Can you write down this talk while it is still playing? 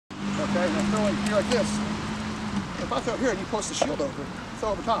Okay, and I'm throwing here like this. If I throw here and you post the shield over,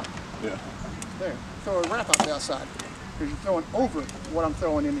 throw over top. Yeah. There, throw a wrap out the outside. Because you're throwing over what I'm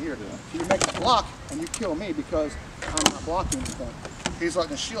throwing in here. Yeah. So you make a block and you kill me because I'm not blocking anything. He's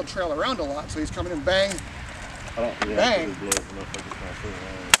letting the shield trail around a lot, so he's coming in bang, bang.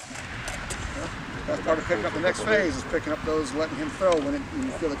 That's part of picking up the next phase, is picking up those, letting him throw when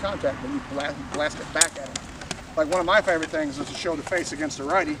you feel the contact, when you blast it back at him. Like one of my favorite things is to show the face against the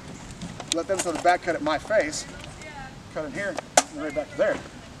righty, let them throw the back cut at my face, cut in here, and right back to there.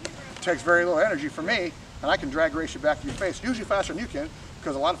 It takes very little energy for me, and I can drag race you back to your face, usually faster than you can,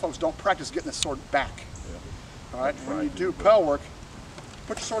 because a lot of folks don't practice getting the sword back. Yeah. All right, when you do pel work,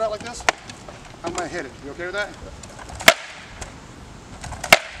 put your sword out like this, I'm going to hit it. You okay with that?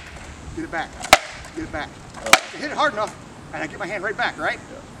 Get it back. Get it back. You hit it hard enough, and I get my hand right back, right?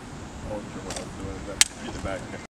 Yeah. I wasn't sure what I was doing. Get it back.